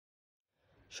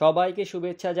সবাইকে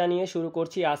শুভেচ্ছা জানিয়ে শুরু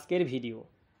করছি আজকের ভিডিও।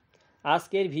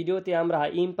 আজকের ভিডিওতে আমরা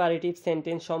ইম্পারেটিভ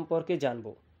সেন্টেন্স সম্পর্কে জানব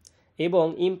এবং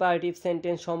ইম্পারেটিভ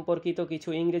সেন্টেন্স সম্পর্কিত কিছু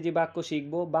ইংরেজি বাক্য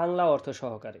শিখব বাংলা অর্থ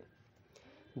সহকারে,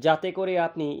 যাতে করে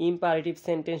আপনি ইম্পারেটিভ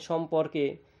সেন্টেন্স সম্পর্কে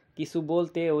কিছু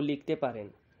বলতে ও লিখতে পারেন।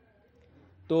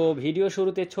 তো ভিডিও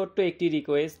শুরুতে ছোট্ট একটি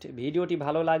রিকোয়েস্ট, ভিডিওটি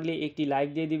ভালো লাগলে একটি লাইক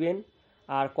দিয়ে দিবেন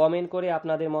আর কমেন্ট করে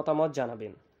আপনাদের মতামত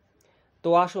জানাবেন। তো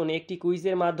আসুন একটি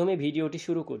কুইজের মাধ্যমে ভিডিওটি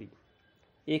শুরু করি।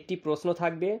 একটি প্রশ্ন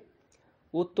থাকবে,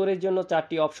 উত্তরের জন্য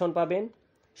 4টি অপশন পাবেন,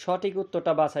 সঠিক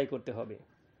উত্তরটা বাছাই করতে হবে।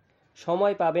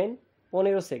 সময় পাবেন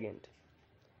 15 সেকেন্ড।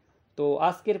 তো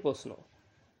আজকের প্রশ্ন,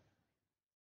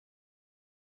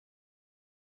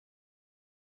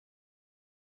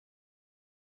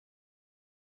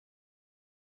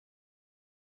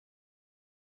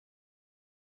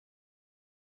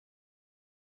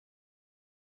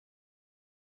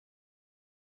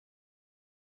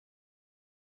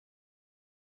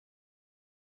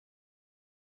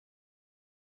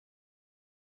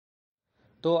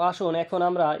 তো আসুন এখন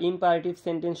আমরা ইম্পারেটিভ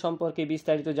সেন্টেন্স সম্পর্কে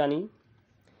বিস্তারিত জানি।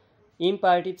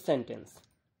 ইম্পারেটিভ সেন্টেন্স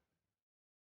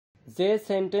যে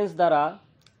সেন্টেন্স দ্বারা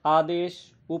আদেশ,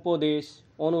 উপদেশ,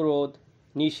 অনুরোধ,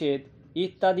 নিষেধ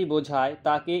ইত্যাদি বোঝায়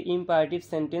তাকে ইম্পারেটিভ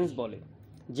সেন্টেন্স বলে।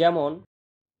 যেমন,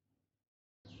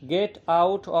 get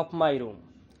out of my room,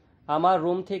 আমার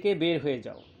রুম থেকে বের হয়ে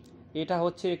যাও। এটা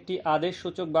হচ্ছে একটি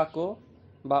আদেশসূচক বাক্য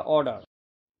বা অর্ডার।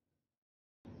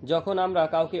 যখন আমরা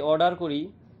কাউকে অর্ডার করি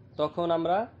তখন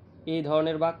আমরা এই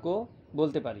ধরনের বাক্য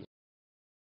বলতে পারি।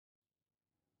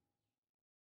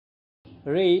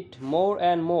 রিড মোর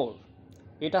অ্যান্ড মোর,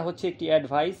 এটা হচ্ছে একটি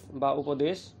অ্যাডভাইস বা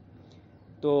উপদেশ।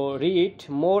 তো রিড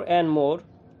মোর অ্যান্ড মোর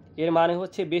এর মানে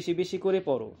হচ্ছে বেশি বেশি করে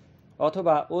পড়ো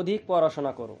অথবা অধিক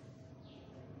পড়াশোনা করো।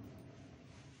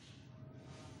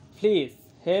 প্লিজ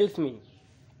হেল্প মি,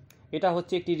 এটা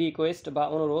হচ্ছে একটি রিকোয়েস্ট বা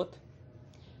অনুরোধ।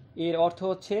 এর অর্থ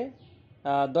হচ্ছে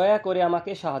দয়া করে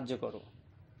আমাকে সাহায্য করো।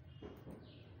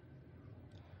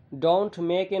 ডোন্ট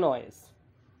মেক এ নয়েজ,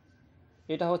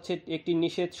 এটা হচ্ছে একটি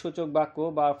নিষেধসূচক বাক্য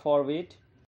বা ফরবিড।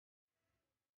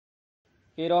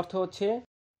 এর অর্থ হচ্ছে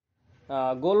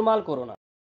গোলমাল করো না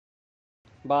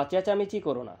বা চেঁচামেচি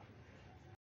করো না।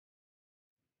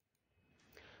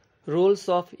 Rules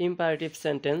of imperative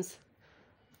sentence.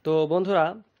 তো বন্ধুরা,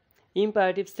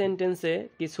 ইম্পারেটিভ সেন্টেন্সে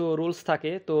কিছু রুলস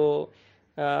থাকে, তো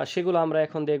সেগুলো আমরা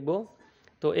এখন দেখব।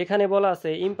 তো এখানে বলা আছে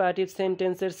ইম্পারেটিভ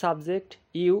সেন্টেন্সের সাবজেক্ট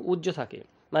ইউ উজ্জ্ব থাকে,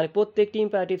 মানে প্রত্যেকটি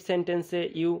ইম্পারেটিভ সেন্টেন্সে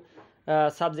ইউ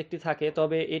সাবজেক্টটি থাকে,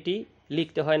 তবে এটি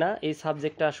লিখতে হয় না, এই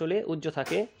সাবজেক্টটা আসলে উজ্জ্ব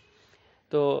থাকে।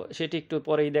 তো সেটি একটু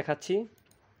পরেই দেখাচ্ছি।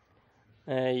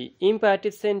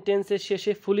 ইম্পারেটিভ সেন্টেন্সের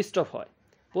শেষে ফুল স্টপ হয়,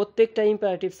 প্রত্যেকটা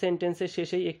ইম্পারেটিভ সেন্টেন্সের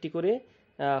শেষেই একটি করে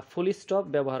ফুল স্টপ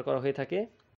ব্যবহার করা হয়ে থাকে।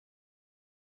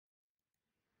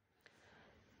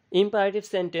 ইম্পারেটিভ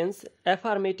সেন্টেন্স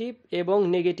অ্যাফার্মেটিভ এবং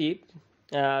নেগেটিভ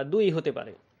দুই হতে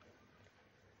পারে।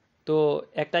 তো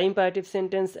একটা ইম্পারেটিভ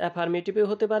সেন্টেন্স অ্যাফার্মেটিভেও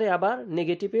হতে পারে আবার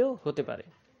নেগেটিভেও হতে পারে।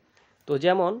 তো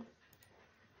যেমন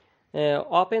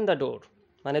ওপেন দ্য ডোর,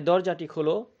 মানে দরজাটি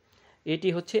খোলো, এটি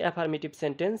হচ্ছে অ্যাফার্মেটিভ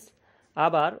সেন্টেন্স।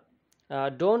 আবার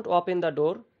ডোন্ট ওপেন দ্য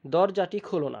ডোর, দরজাটি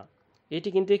খোলো না, এটি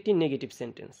কিন্তু একটি নেগেটিভ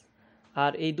সেন্টেন্স।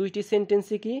 আর এই দুইটি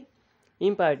সেন্টেন্সই কি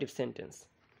ইম্পারেটিভ সেন্টেন্স।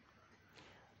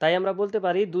 তাই আমরা বলতে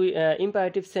পারি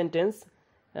ইম্পারেটিভ সেন্টেন্স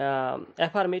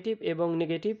অ্যাফার্মেটিভ এবং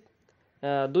নেগেটিভ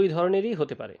দুই ধরনেরই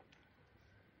হতে পারে।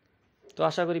 তো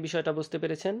আশা করি বিষয়টা বুঝতে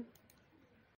পেরেছেন।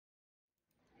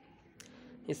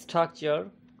 স্ট্রাকচার।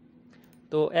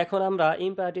 তো এখন আমরা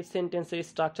ইম্পারেটিভ সেন্টেন্সের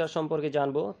স্ট্রাকচার সম্পর্কে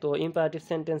জানব। তো ইম্পারেটিভ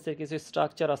সেন্টেন্সের কিছু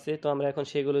স্ট্রাকচার আছে, তো আমরা এখন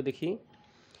সেগুলো দেখি।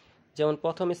 যেমন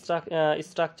প্রথম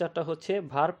স্ট্রাকচারটা হচ্ছে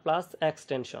ভার্ব প্লাস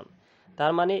এক্সটেনশন।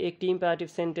 তার মানে একটি ইম্পারেটিভ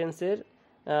সেন্টেন্সের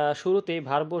শুরুতেই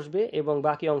ভার্ব বসবে এবং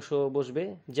বাকি অংশ বসবে।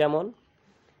 যেমন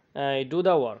ডু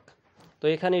দ্য ওয়ার্ক, তো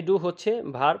এখানে ডু হচ্ছে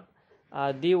ভার্ব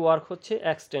আর দি ওয়ার্ক হচ্ছে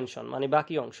এক্সটেনশন, মানে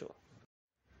বাকি অংশ।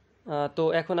 তো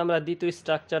এখন আমরা দ্বিতীয়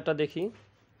স্ট্রাকচারটা দেখি।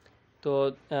 তো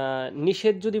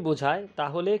নিষেধ যদি বোঝায়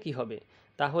তাহলে কি হবে,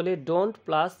 তাহলে don't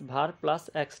plus verb plus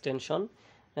extension,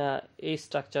 এই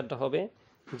স্ট্রাকচারটা হবে।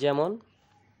 যেমন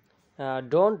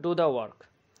ডোন্ট ডু দ্য ওয়ার্ক,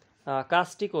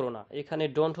 কাজটি করো না, এখানে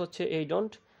ডোন্ট হচ্ছে এই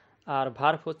ডোন্ট আর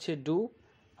ভার্ব হচ্ছে ডু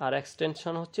আর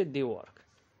এক্সটেনশন হচ্ছে দি ওয়ার্ক।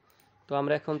 তো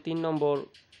আমরা এখন 3 নম্বর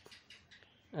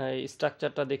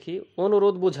স্ট্রাকচারটা দেখি।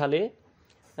 অনুরোধ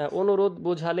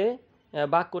বোঝালে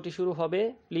বাক্যটি শুরু হবে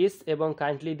প্লিজ এবং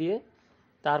কাইন্ডলি দিয়ে,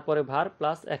 তারপরে ভার্ব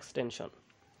প্লাস এক্সটেনশন।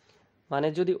 মানে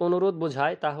যদি অনুরোধ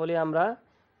বোঝায় তাহলে আমরা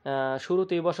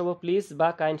শুরুতেই বসাবো প্লিজ বা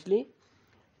কাইন্ডলি,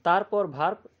 তারপর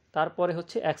ভার্ব, তারপরে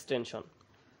হচ্ছে এক্সটেনশন।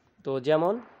 তো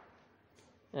যেমন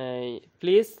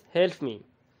প্লিজ হেল্প মি,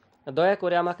 দয়া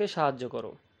করে আমাকে সাহায্য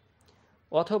করো,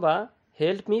 অথবা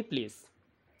হেল্প মি প্লিজ,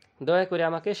 দয়া করে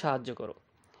আমাকে সাহায্য করো।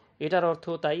 এটার অর্থ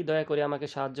তাই, দয়া করে আমাকে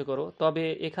সাহায্য করো। তবে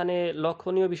এখানে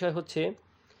লক্ষণীয় বিষয় হচ্ছে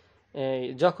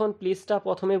যখন প্লিজটা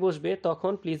প্রথমে বসবে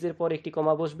তখন প্লিজের পর একটি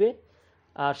কমা বসবে,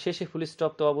 আর শেষে ফুল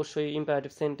স্টপ তো অবশ্যই,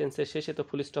 ইম্পারেটিভ সেন্টেন্সের শেষে তো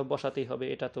ফুল স্টপ বসাতেই হবে,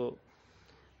 এটা তো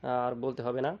আর বলতে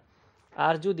হবে না।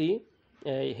 আর যদি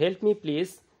হেল্প মি প্লিজ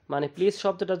মানে প্লিজ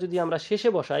শব্দটা যদি আমরা শেষে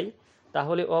বসাই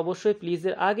তাহলে অবশ্যই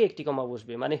প্লিজের আগে একটি কমা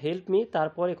বসবে, মানে হেল্প মি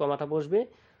তারপরে কমাটা বসবে,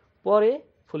 পরে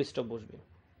ফুল স্টপ বসবে।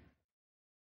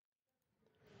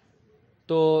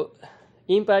 তো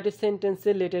ইম্পারেটিভ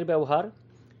সেন্টেন্সের লেটের ব্যবহার।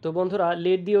 তো বন্ধুরা,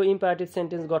 লেট দিয়েও ইম্পারেটিভ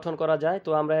সেন্টেন্স গঠন করা যায়, তো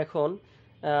আমরা এখন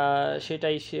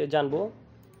সেটাই জানবো।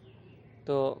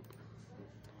 তো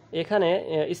এখানে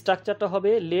স্ট্রাকচারটা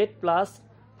হবে লেট প্লাস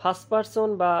ফার্স্ট পারসন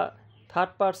বা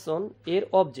থার্ড পারসন এর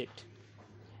অবজেক্ট।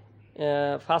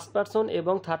 ফার্স্ট পারসন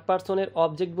এবং থার্ড পারসনের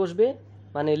অবজেক্ট বসবে,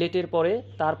 মানে লেটের পরে,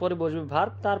 তারপরে বসবে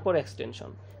ভার্ব, তারপর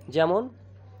এক্সটেনশন। যেমন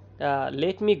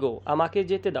লেট মি গো, আমাকে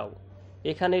যেতে দাও।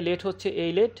 এখানে লেট হচ্ছে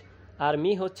এই লেট, আর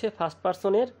মি হচ্ছে ফার্স্ট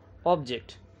পারসনের অবজেক্ট,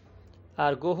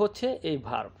 আর গো হচ্ছে এই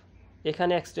ভার্ব।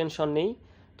 এখানে এক্সটেনশন নেই।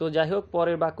 তো যাই হোক,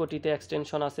 পরের বাক্যটিতে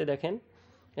এক্সটেনশন আছে, দেখেন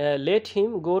let him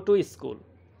go to school.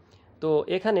 তো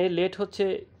এখানে লেট হচ্ছে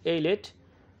এই লেট,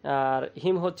 আর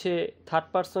হিম হচ্ছে থার্ড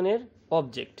পারসনের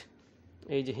অবজেক্ট,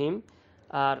 এই যে হিম,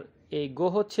 আর এই গো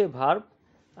হচ্ছে ভার্ব,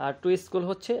 আর টু স্কুল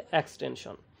হচ্ছে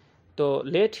এক্সটেনশন। তো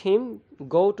let him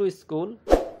go to school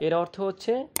এর অর্থ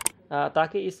হচ্ছে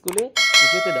তাকে স্কুলে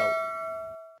যেতে দাও।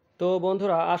 তো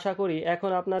বন্ধুরা, আশা করি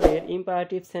এখন আপনাদের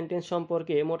ইম্পারেটিভ সেন্টেন্স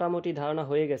সম্পর্কে মোটামুটি ধারণা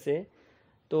হয়ে গেছে।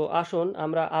 তো আসুন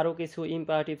আমরা আরও কিছু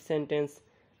ইম্পারেটিভ সেন্টেন্স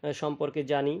সম্পর্কে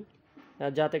জানি,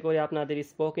 যাতে করে আপনাদের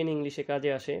স্পোকেন ইংলিশে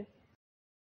কাজে আসে।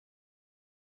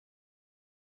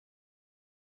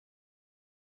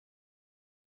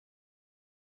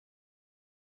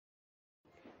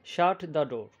 শাট the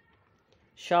door,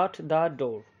 shut the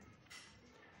door,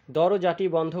 দরজাটি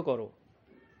বন্ধ করো।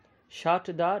 শাট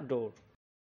the door.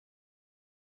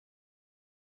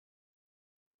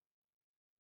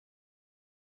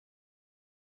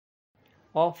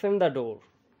 Open the door,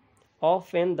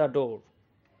 open the door,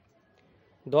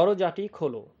 দরজাটি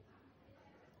খোলো।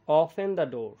 Open the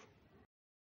door.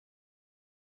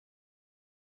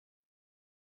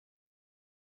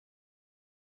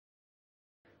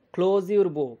 Close your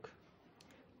book,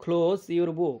 close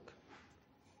your book,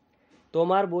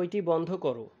 তোমার বইটি বন্ধ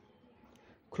করো।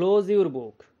 Close your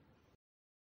book.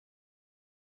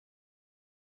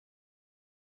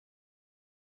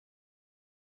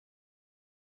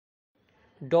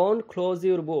 Don't close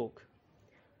your book,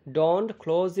 don't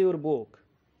close your book,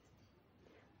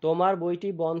 তোমার বইটি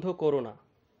বন্ধ করো না।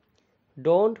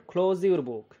 Don't close your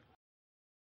book.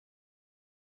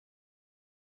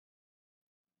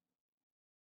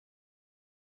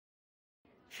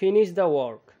 Finish the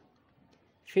work,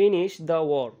 finish the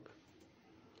work,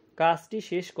 কাজটি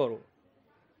শেষ করো।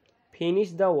 Finish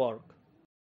the work.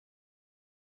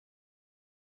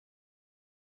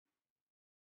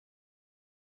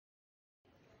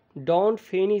 Don't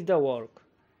finish the work,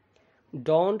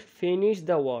 don't finish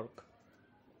the work,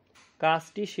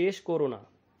 কাজটি শেষ করো না।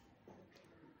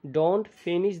 Don't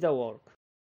finish the work.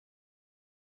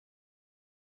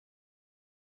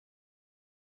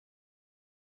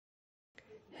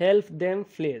 Help them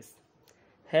please,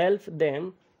 help them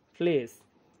please,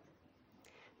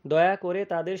 দয়া করে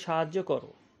তাদের সাহায্য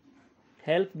করো।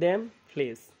 Help them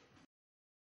please.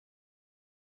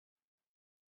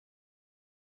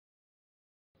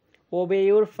 ওবে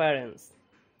your parents,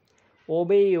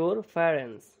 ওবে your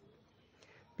parents,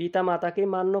 পিতা মাতাকে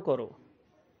মান্য করো।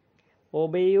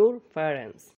 ওবে your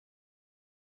parents.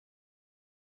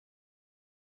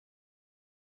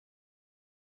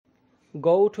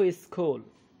 Go to school,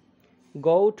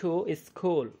 go to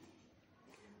school,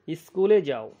 স্কুলে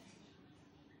যাও।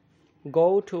 Go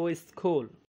to school.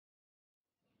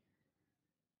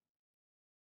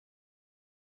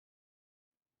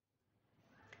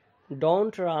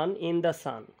 Don't run in the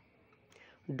sun,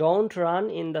 don't run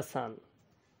in the sun,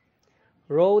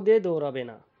 রোদে দৌড়াবে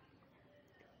না।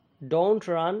 Don't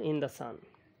run in the sun.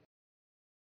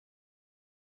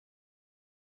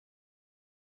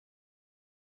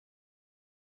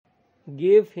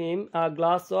 Give him a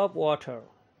glass of water,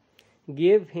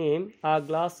 give him a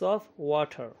glass of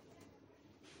water,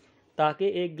 তাকে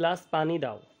এক glass পানি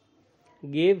দাও।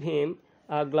 Give him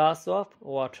a glass of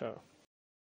water.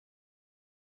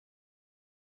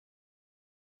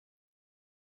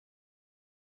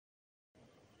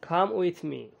 Come with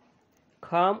me,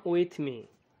 come with me,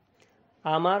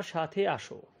 আমার সাথে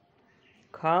আসো।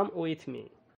 Come with me.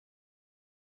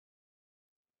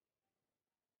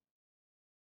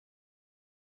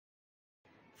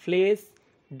 Please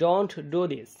don't do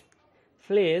this,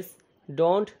 please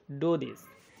don't do this,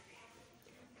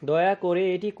 দয়া করে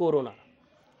এটি করো না।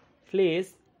 Please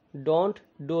don't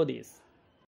do this.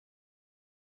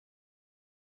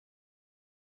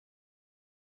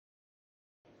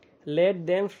 Let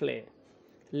them play,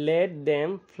 let them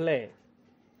play,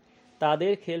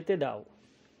 তাদের খেলতে দাও।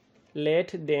 Let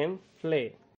them play.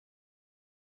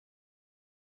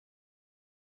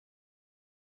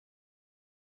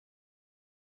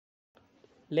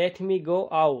 Let me go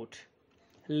out,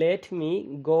 let me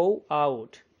go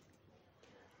out,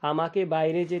 আমাকে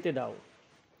বাইরে যেতে দাও।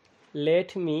 Let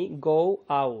me go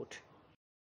out.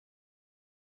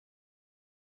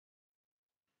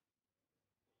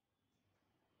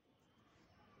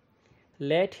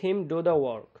 Let him do the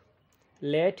work,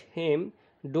 let him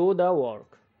do the work,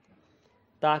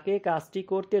 তাকে কাজটি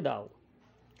করতে দাও।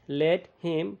 Let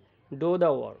him do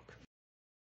the work.